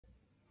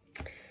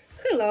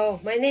Hello,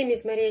 my name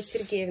is Maria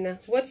Sergeyevna.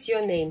 What's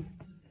your name?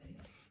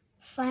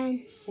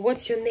 Fine.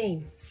 What's your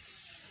name?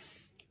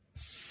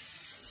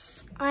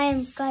 I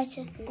am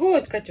Katya.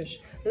 Good, Katyush.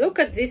 Look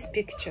at this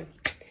picture.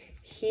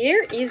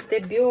 Here is the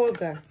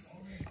burger.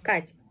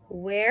 Kat,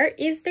 where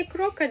is the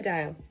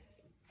crocodile?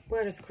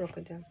 Where is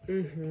crocodile?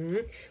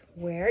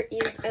 Where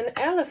is an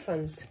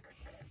elephant?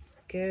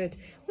 Good.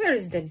 Where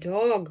is the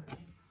dog?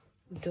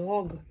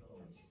 Dog.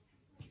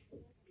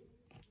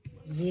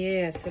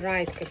 Yes,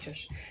 right,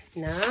 Katyush.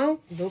 Now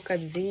look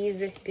at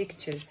these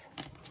pictures.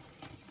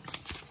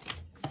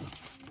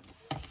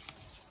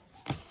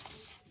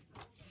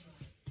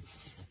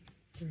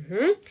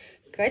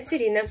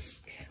 Katerina,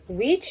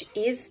 which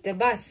is the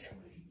bus?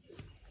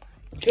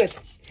 Good.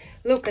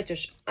 Look,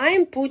 Katyush,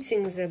 I'm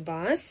putting the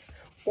bus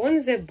on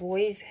the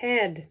boy's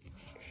head.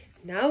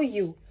 Now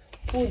you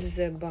put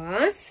the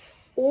bus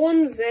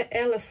on the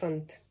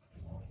elephant.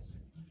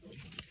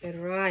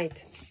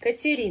 Right.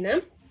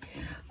 Katerina,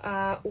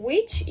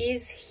 which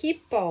is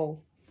hippo?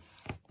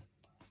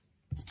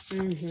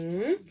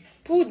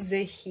 Put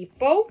the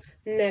hippo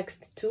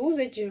next to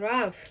the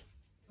giraffe.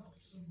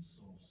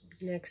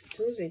 Next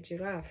to the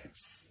giraffe.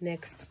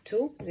 Next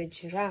to the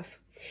giraffe.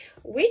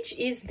 Which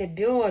is the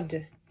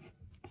bird?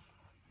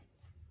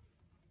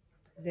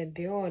 The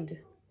bird.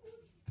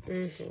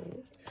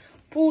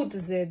 Put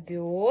the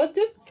bird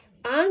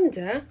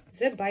under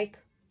the bike.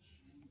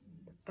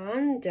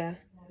 Under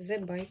the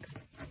bike.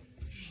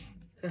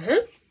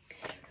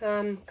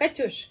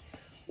 Katyush,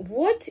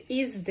 what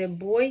is the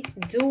boy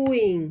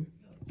doing?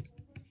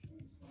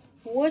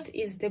 What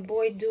is the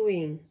boy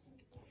doing?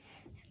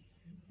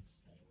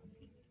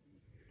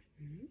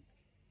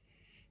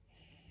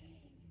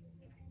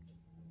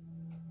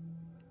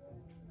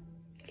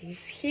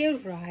 Is he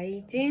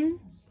riding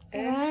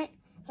a...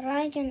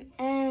 Riding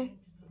a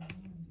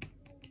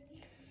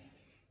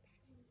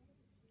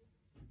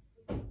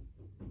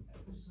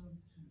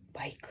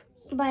bike?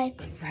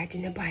 bike.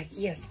 Riding a bike,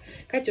 yes.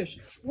 Katyush,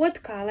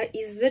 what color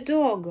is the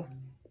dog?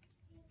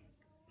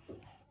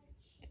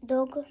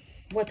 Dog.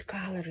 What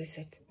color is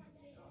it?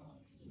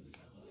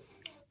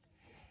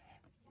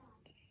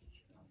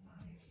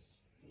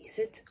 Is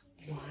it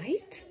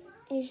white?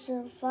 Is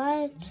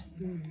white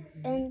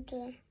and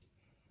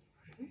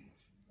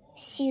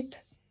sit.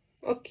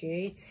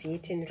 Okay, it's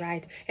sitting,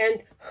 right.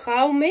 And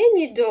how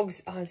many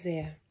dogs are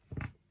there?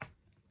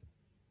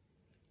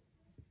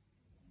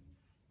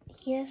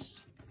 Yes.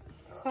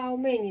 How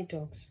many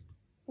dogs?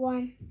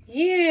 One.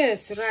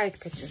 Yes, right,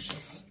 Katyusha.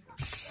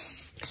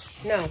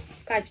 Now,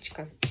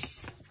 Katечка,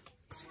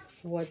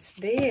 what's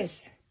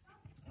this?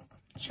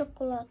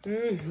 Chocolate.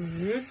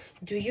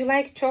 Do you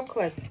like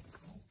chocolate?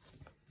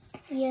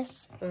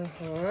 Yes.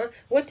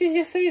 What is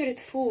your favorite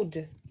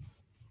food?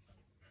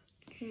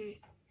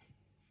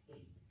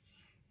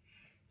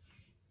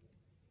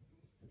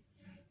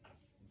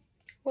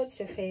 What's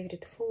your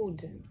favorite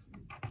food?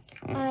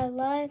 I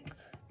like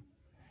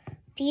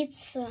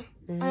pizza.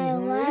 I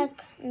like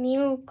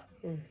milk.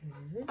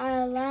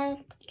 I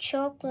like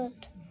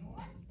chocolate.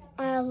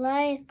 I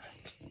like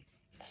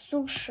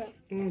sushi.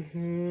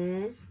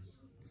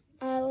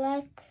 I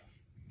like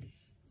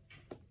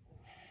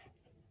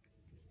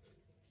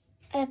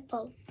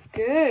apple.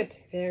 Good,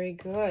 very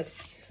good.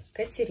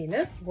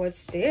 Katerina,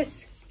 what's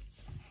this?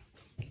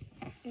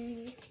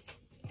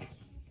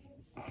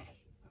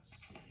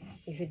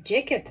 Is it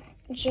jacket?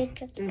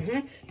 Jacket.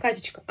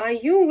 Katечка, are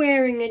you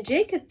wearing a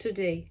jacket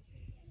today?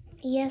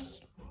 Yes.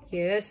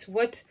 Yes.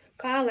 What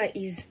color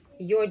is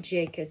your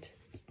jacket?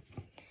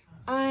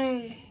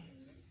 I'm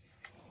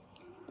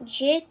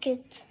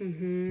jacket.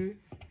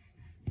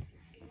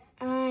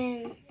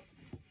 I'm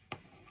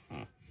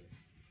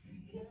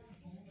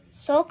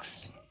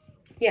socks.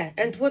 Yeah,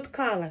 and what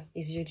color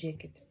is your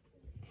jacket?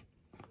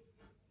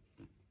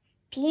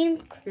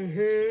 Pink.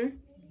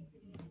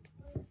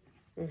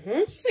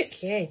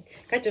 Okay.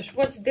 Katyush,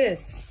 what's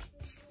this?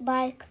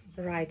 Bike.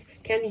 Right.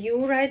 Can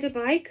you ride a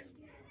bike?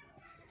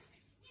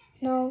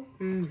 No.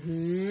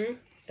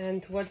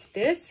 And what's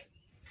this?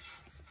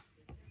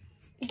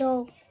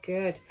 Dog.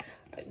 Good.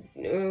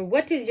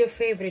 What is your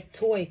favorite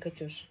toy,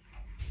 Katyush?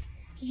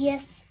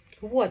 Yes.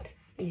 What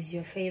is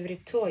your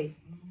favorite toy?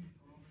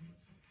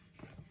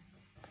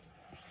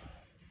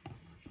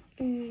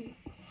 Do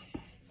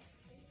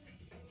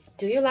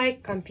you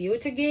like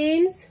computer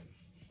games?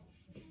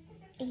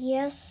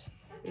 Yes.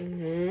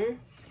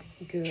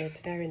 Good,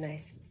 very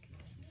nice.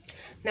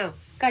 Now,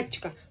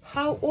 Katечка,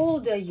 how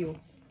old are you?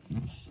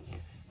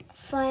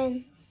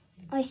 Fine.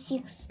 I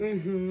 6.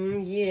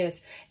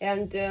 Yes.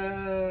 And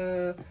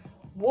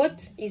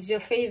what is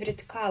your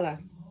favorite color?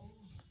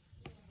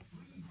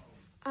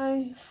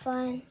 I'm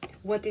fine.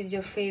 What is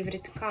your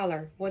favorite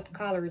color? What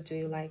color do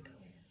you like?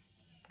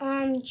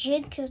 I'm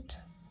jacket.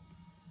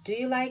 Do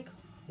you like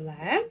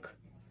black?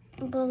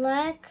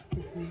 Black.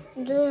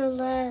 Do you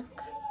like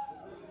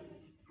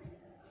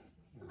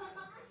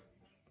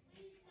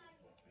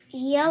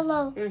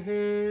yellow?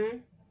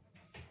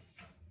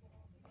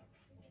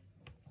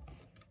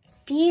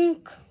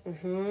 Pink.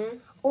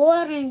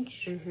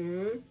 Orange.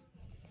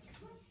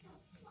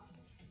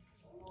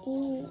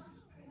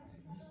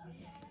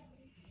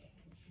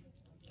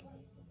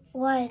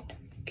 White.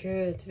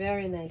 Good,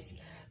 very nice.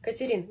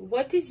 Katerin,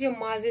 what is your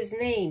mother's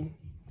name?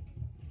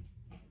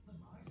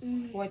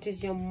 What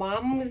is your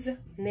mom's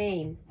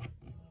name?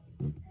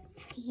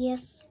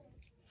 Yes.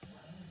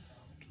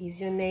 Is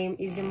your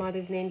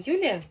mother's name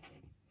Yulia?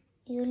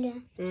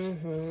 Юля.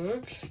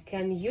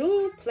 Can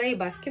you play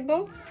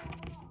basketball?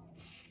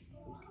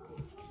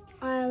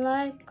 I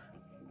like.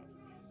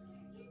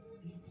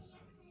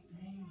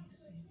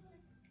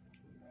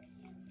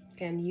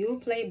 Can you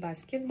play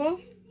basketball?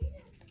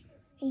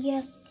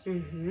 Yes.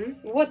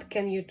 What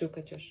can you do,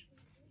 Katyush?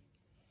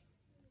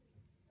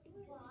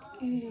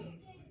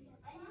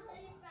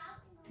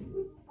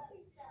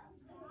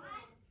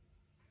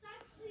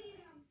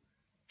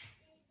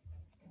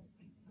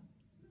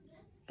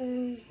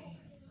 Can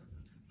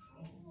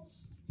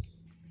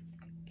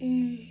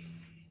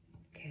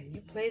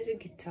you play the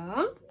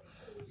guitar?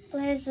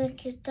 Play the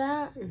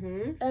guitar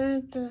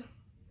and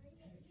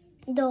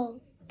doll.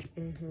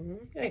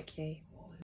 Okay.